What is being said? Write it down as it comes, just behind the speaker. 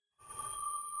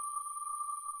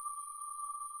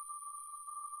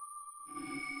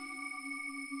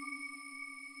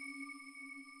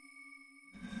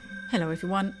Hello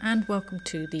everyone and welcome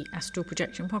to the Astral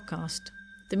Projection podcast.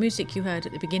 The music you heard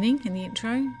at the beginning in the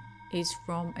intro is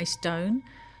from a stone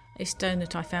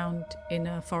that I found in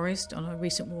a forest on a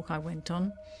recent walk I went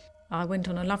on. I went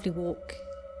on a lovely walk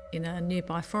in a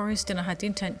nearby forest and I had the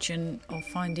intention of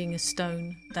finding a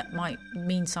stone that might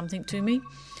mean something to me.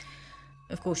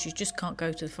 Of course, you just can't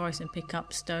go to the forest and pick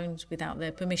up stones without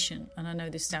their permission, and I know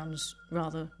this sounds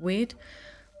rather weird,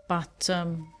 but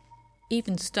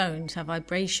even stones have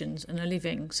vibrations and are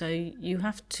living, so you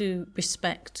have to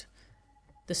respect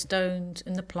the stones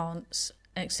and the plants,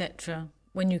 etc.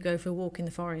 when you go for a walk in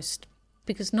the forest,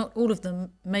 because not all of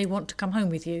them may want to come home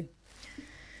with you.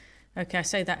 Okay, I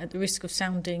say that at the risk of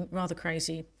sounding rather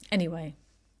crazy. Anyway,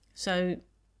 so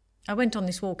I went on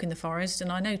this walk in the forest and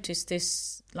I noticed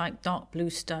this like dark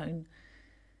blue stone.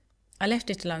 I left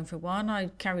it alone for a while and I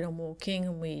carried on walking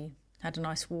and we had a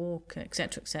nice walk,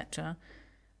 etc., etc.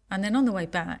 And then on the way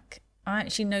back, I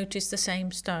actually noticed the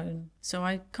same stone. So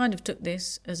I kind of took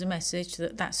this as a message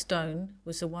that that stone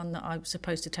was the one that I was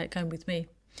supposed to take home with me.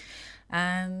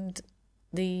 And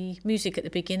the music at the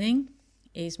beginning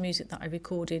is music that I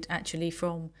recorded actually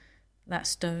from that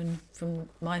stone from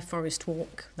my forest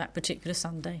walk that particular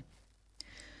Sunday.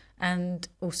 And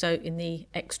also in the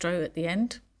extra at the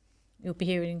end, you'll be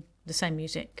hearing the same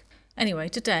music. Anyway,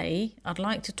 today I'd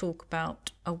like to talk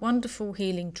about a wonderful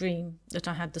healing dream that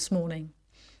I had this morning.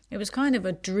 It was kind of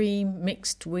a dream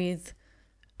mixed with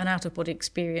an out-of-body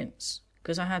experience,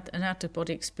 because I had an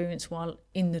out-of-body experience while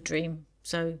in the dream.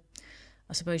 So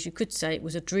I suppose you could say it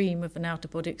was a dream of an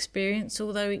out-of-body experience,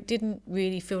 although it didn't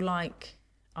really feel like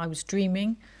I was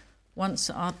dreaming once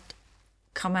I'd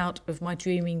come out of my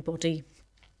dreaming body.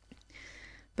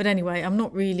 But anyway, I'm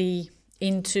not really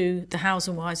into the hows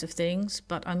and whys of things,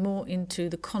 but I'm more into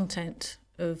the content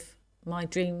of my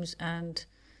dreams and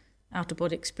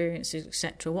out-of-body experiences,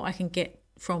 etc., what I can get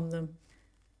from them.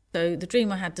 So the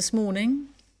dream I had this morning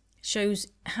shows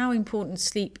how important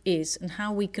sleep is and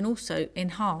how we can also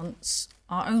enhance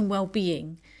our own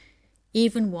well-being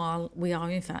even while we are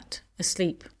in fact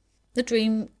asleep. The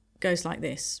dream goes like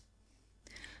this.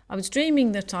 I was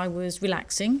dreaming that I was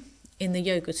relaxing in the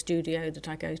yoga studio that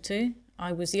I go to.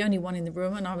 I was the only one in the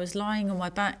room and I was lying on my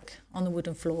back on the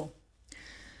wooden floor.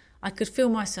 I could feel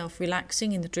myself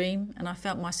relaxing in the dream and I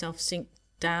felt myself sink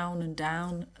down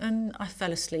and I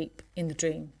fell asleep in the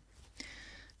dream.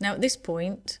 Now at this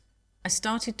point, I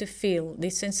started to feel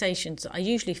these sensations that I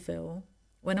usually feel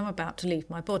when I'm about to leave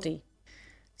my body.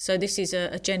 So this is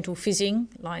a gentle fizzing,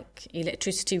 like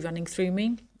electricity running through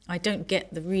me. I don't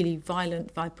get the really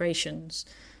violent vibrations.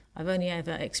 I've only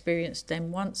ever experienced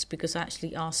them once because I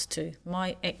actually asked to.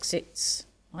 My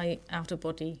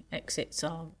out-of-body exits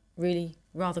are really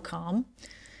rather calm.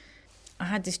 I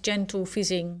had this gentle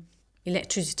fizzing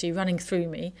electricity running through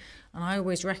me, and I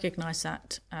always recognise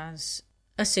that as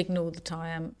a signal that I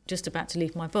am just about to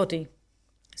leave my body.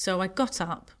 So I got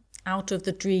up out of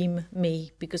the dream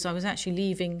me because I was actually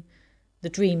leaving the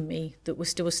dream me that was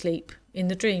still asleep in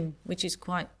the dream, which is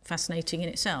quite fascinating in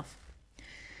itself.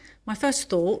 My first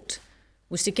thought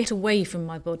was to get away from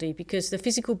my body because the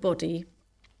physical body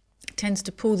tends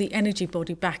to pull the energy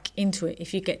body back into it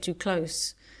if you get too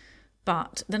close.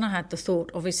 But then I had the thought,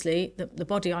 obviously, that the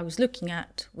body I was looking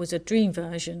at was a dream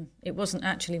version. It wasn't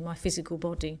actually my physical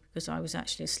body because I was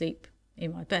actually asleep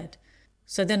in my bed.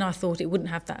 So then I thought it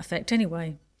wouldn't have that effect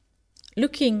anyway.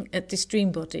 Looking at this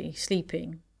dream body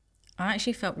sleeping, I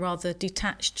actually felt rather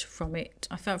detached from it.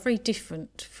 I felt very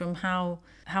different from how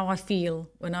I feel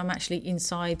when I'm actually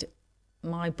inside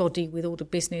my body with all the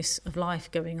business of life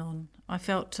going on. I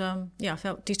felt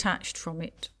detached from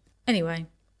it. Anyway,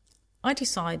 I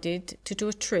decided to do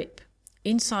a trip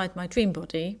inside my dream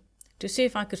body to see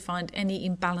if I could find any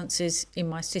imbalances in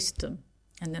my system,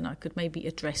 and then I could maybe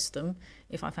address them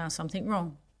if I found something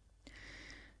wrong.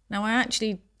 Now, I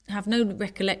actually have no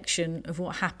recollection of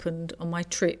what happened on my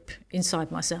trip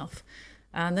inside myself.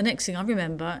 And the next thing I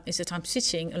remember is that I'm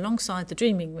sitting alongside the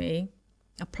dreaming me,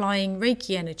 applying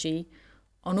Reiki energy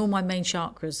on all my main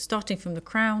chakras, starting from the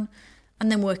crown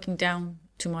and then working down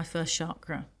to my first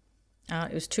chakra.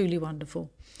 It was truly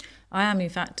wonderful. I am in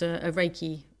fact a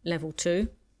Reiki level 2,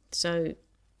 so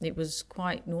it was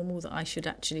quite normal that I should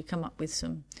actually come up with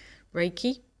some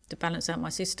Reiki to balance out my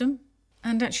system.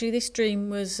 And actually this dream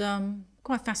was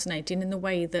quite fascinating in the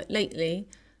way that lately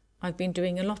I've been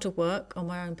doing a lot of work on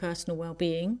my own personal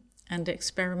well-being and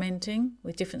experimenting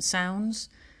with different sounds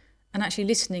and actually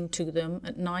listening to them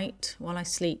at night while I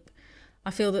sleep. I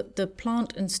feel that the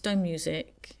plant and stone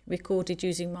music recorded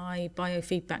using my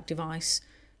biofeedback device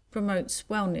promotes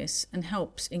wellness and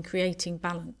helps in creating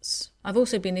balance. I've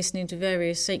also been listening to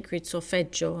various sacred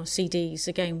solfeggio CDs,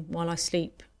 again while I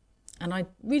sleep, and I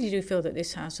really do feel that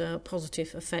this has a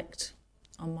positive effect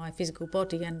on my physical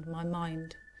body and my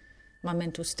mind, my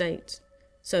mental state.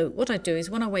 So what I do is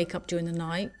when I wake up during the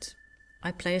night,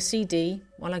 I play a CD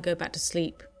while I go back to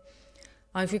sleep.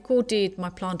 I've recorded my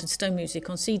Plant and Stone music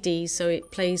on CDs, so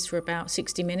it plays for about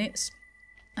 60 minutes.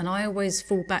 And I always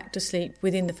fall back to sleep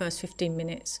within the first 15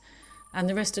 minutes. And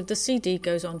the rest of the CD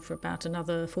goes on for about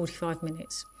another 45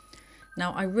 minutes.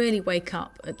 Now, I rarely wake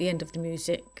up at the end of the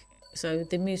music, so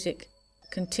the music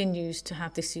continues to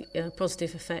have this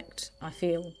positive effect, I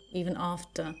feel, even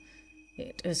after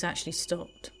it has actually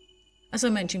stopped. As I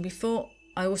mentioned before,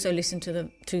 I also listen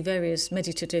to various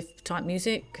meditative type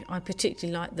music. I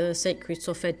particularly like the sacred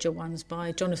solfeggio ones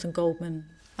by Jonathan Goldman.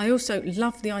 I also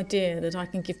love the idea that I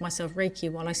can give myself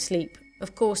Reiki while I sleep.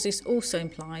 Of course, this also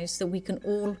implies that we can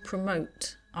all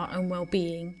promote our own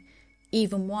well-being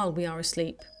even while we are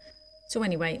asleep. So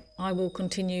anyway, I will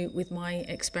continue with my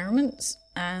experiments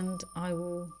and I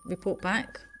will report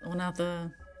back on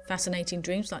other fascinating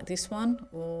dreams like this one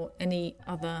or any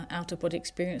other out-of-body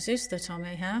experiences that I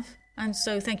may have. And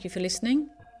so thank you for listening.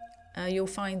 You'll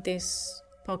find this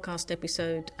podcast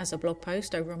episode as a blog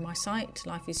post over on my site,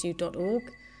 lifeisyou.org.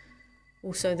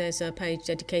 Also, there's a page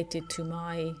dedicated to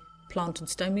my Plant and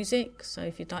Stone music, so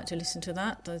if you'd like to listen to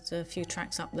that, there's a few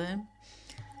tracks up there.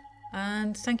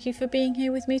 And thank you for being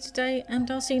here with me today, and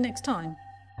I'll see you next time.